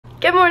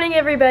Good morning,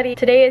 everybody.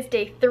 Today is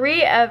day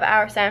 3 of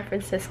our San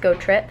Francisco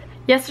trip.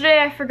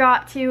 Yesterday I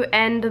forgot to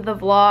end the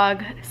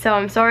vlog, so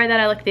I'm sorry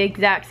that I look the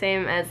exact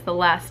same as the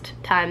last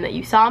time that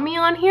you saw me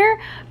on here,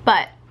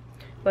 but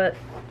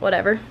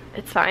whatever,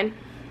 it's fine.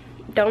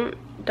 Don't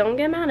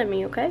get mad at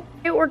me, okay?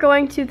 We're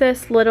going to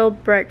this little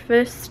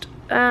breakfast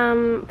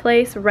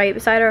place right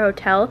beside our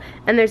hotel,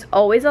 and there's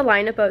always a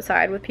lineup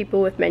outside with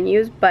people with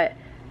menus, but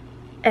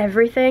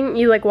everything,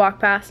 you like walk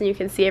past and you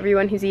can see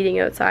everyone who's eating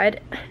outside.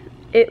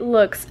 It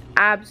looks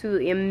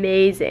absolutely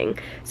amazing.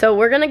 So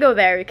we're gonna go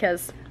there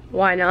because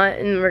why not?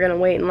 And we're gonna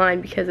wait in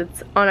line because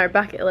it's on our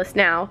bucket list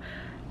now.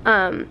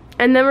 And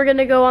then we're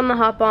gonna go on the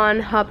hop on,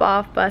 hop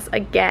off bus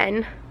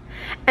again.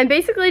 And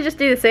basically just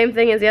do the same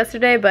thing as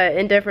yesterday, but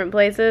in different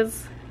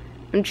places.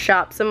 And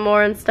shop some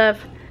more and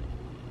stuff.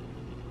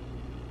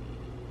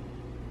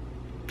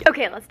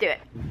 Okay, let's do it.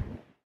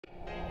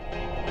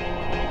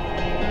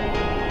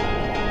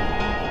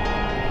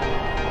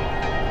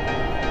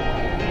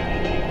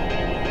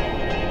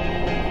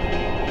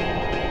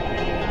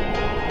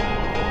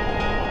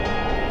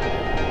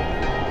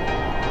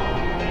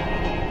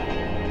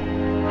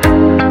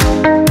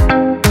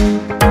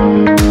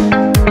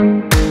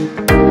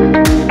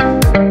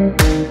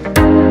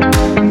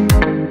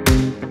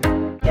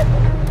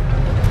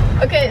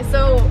 Okay,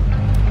 so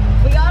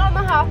we got on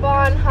the hop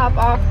on, hop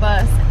off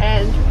bus,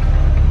 and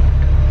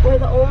we're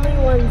the only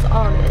ones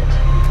on it.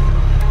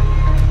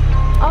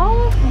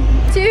 All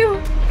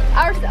to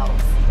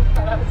ourselves.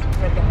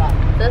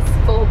 This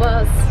full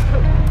bus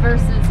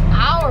versus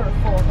our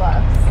full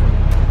bus.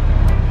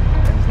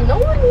 There's no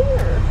one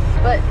here,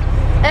 but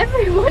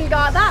everyone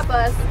got that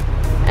bus,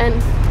 and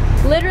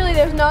literally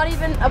there's not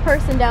even a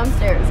person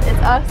downstairs. It's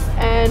us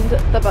and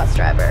the bus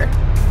driver.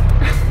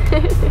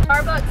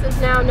 Starbucks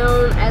is now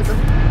known as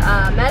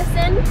a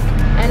medicine,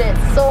 and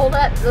it's sold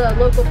at the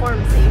local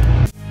pharmacy.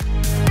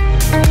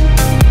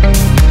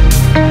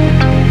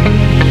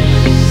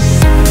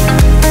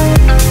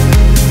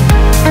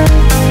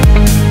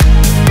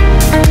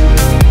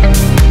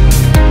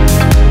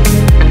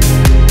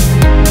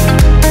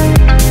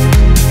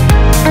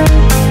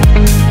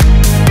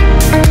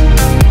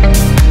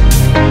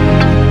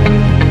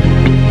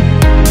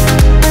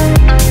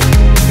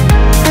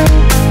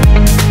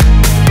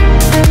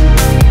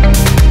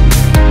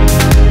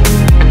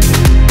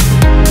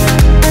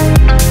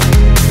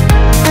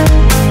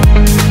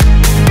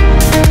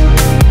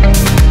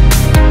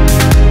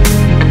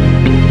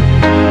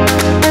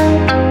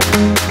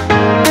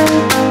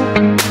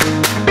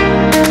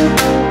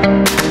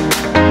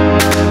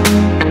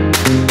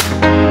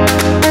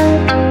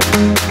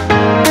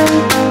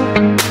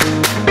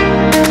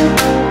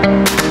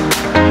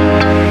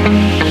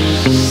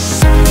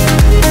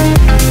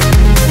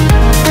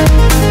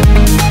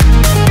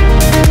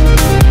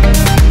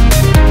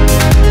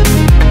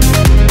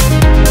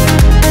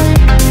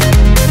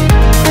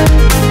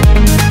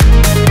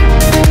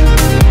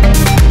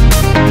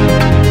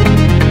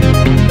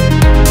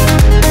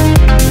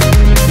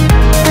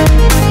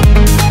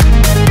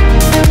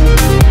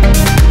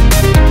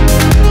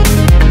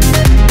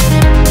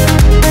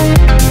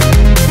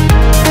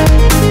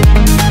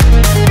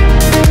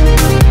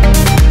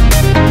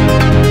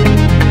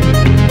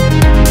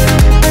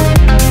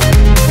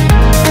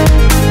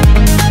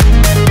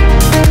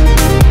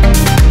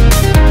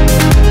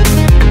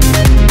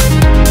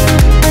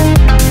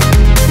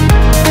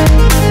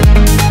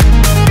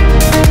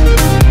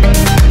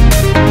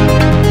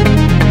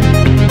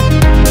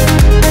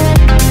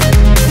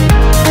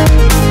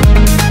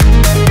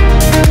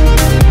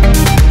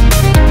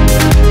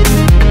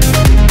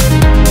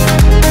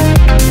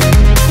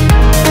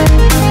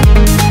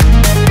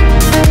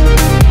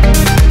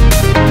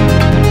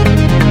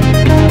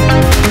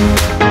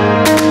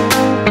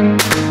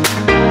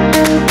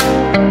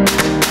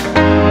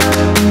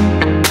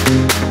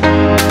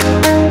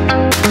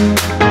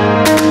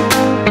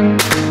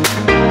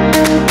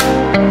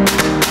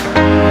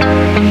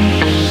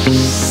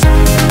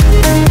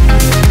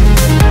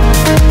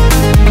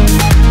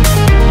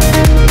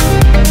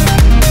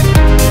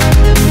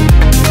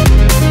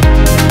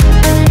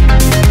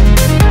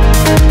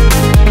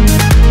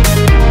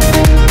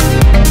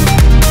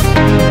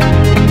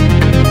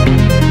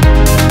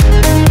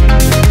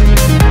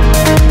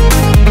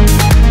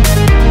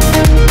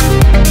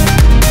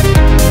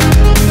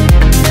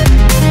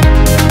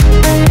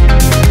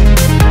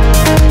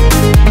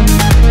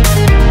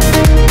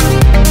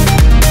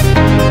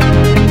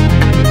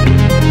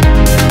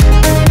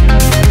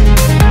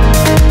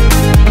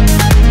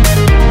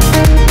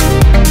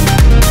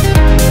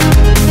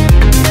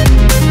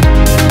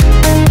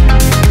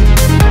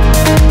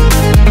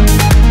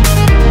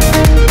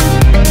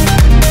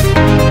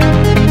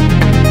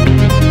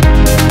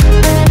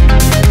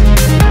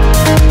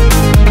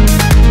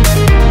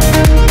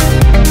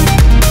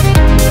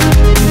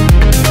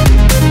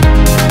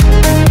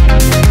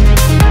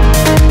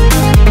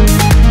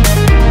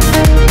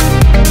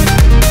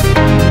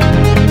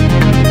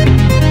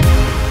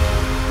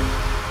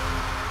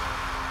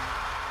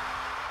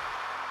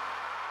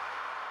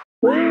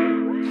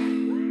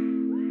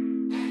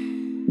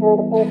 What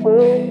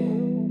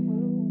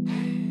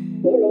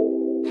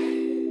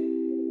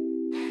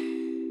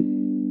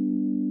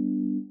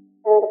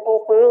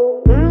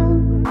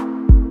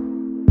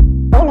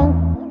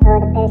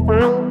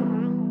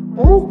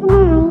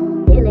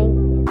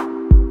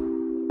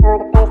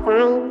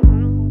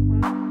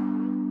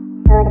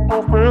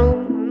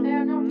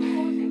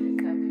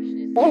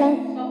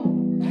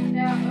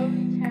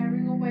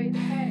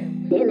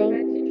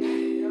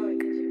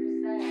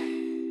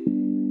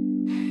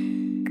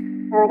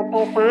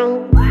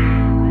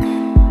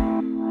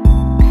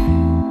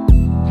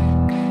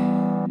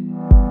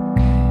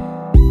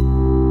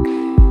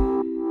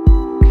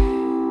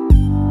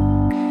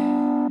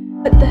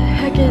the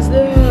heck is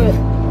that?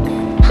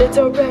 It's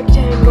a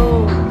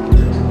rectangle.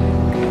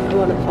 I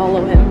want to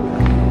follow him.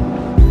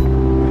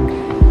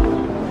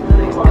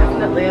 He's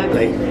definitely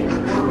ugly.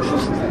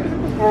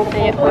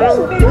 Okay, bye.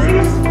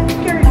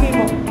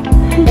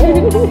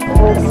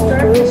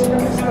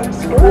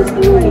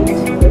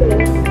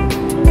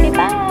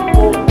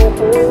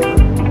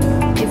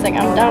 He's like,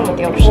 I'm done with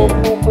your shit.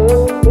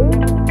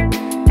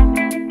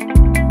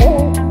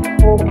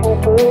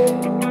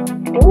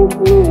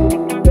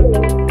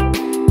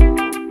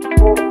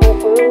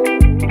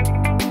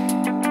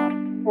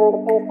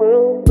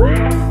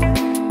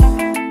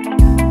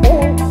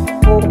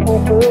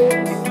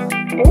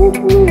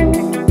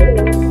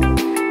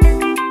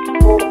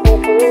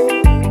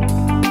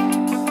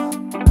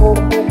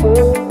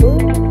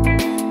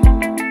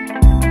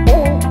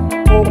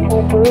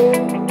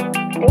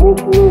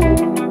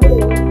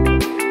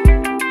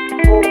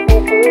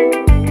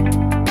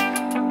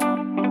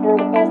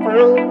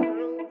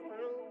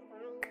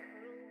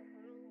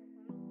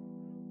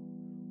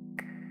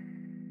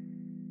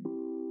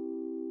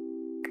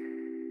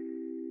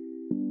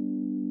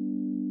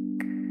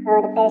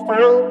 For the first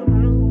time.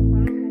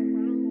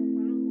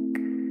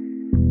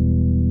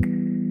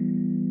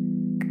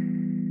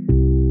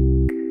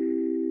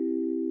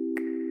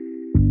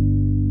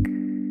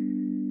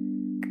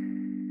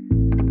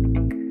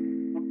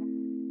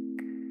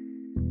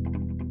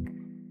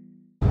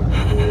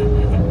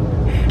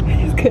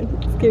 He's kind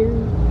of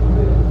scary.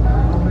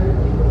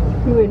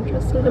 Are you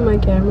interested in my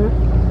camera?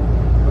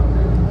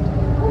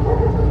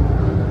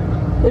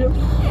 I don't.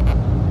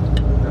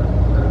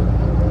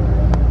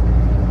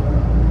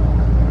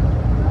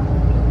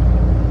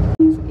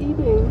 He's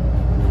eating.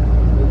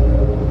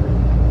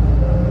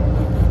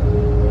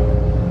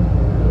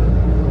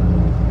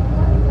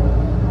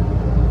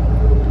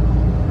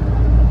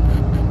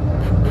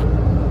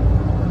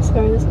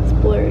 Sorry, this is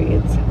blurry.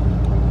 It's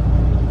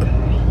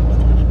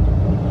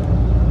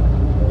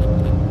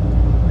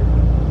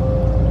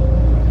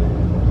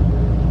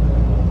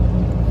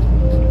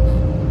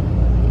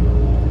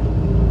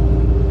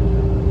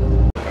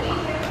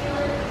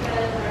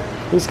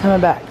He's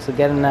coming back, so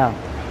get him now.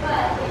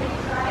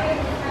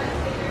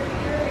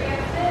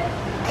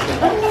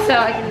 so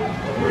I can.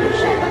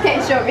 Okay,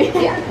 show me.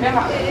 Yeah, no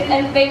problem.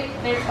 And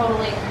they're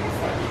totally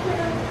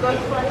good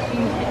flesh.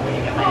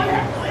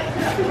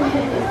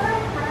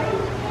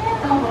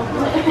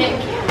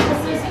 Thank you.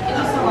 It's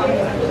just a long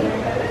time.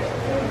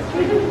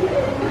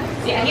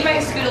 Yeah, he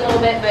might scoot a little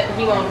bit, but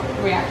he won't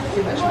react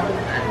too much more than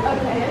that.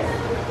 Okay.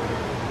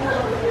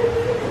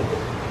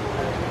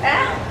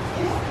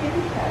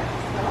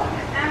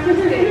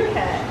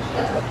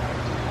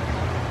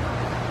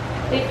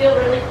 They feel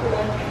really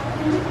cool.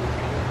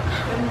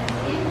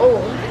 Oh,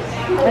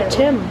 touch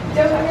him.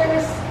 Don't be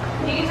nervous.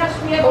 You can touch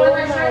me. Oh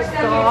my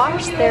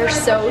gosh, they're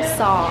so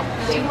soft.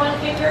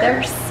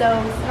 They're so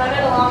Run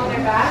it along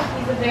their back.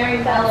 He's a very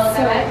mellow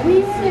guy.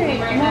 He's sleeping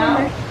right now.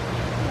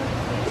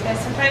 Yeah,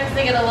 sometimes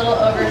they get a little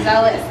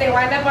overzealous. They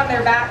wind up on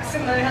their backs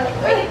and they're like,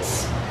 wait.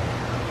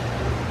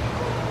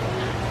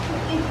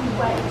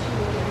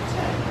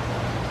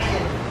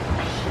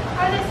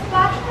 Are they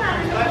splashing on?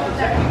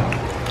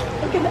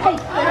 Look at the eye.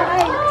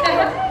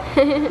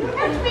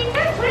 Catch me,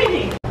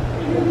 sweetie.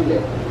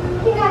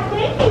 You got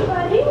thank you,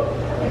 buddy.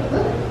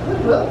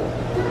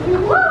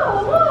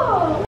 Whoa,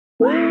 whoa.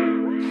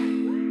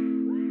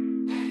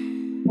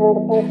 For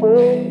the first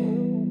time.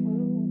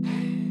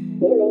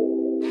 Feeling.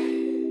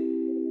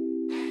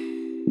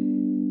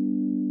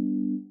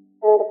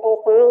 For the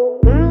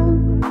first time.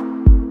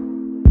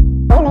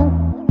 Feeling.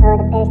 For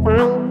the first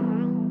time.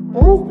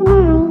 Is the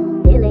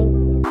night. Feeling.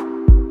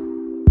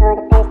 For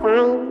the first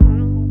time.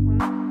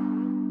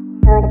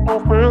 For the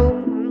first time.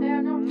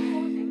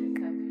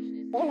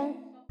 Feeling.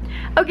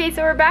 Okay,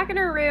 so we're back in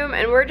our room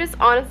and we're just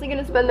honestly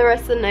gonna spend the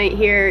rest of the night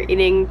here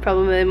eating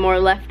probably more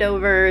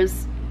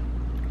leftovers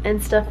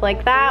and stuff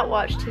like that,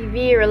 watch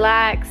TV,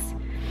 relax.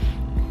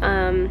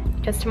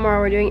 Because tomorrow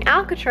we're doing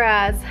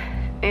Alcatraz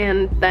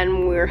and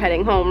then we're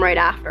heading home right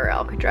after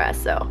Alcatraz,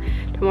 so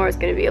tomorrow's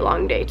gonna be a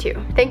long day too.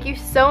 Thank you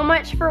so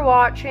much for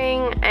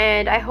watching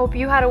and I hope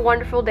you had a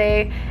wonderful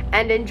day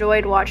and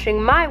enjoyed watching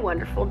my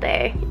wonderful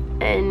day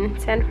in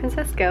San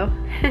Francisco.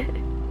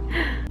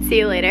 See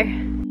you later.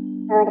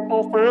 For the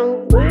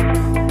first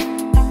time.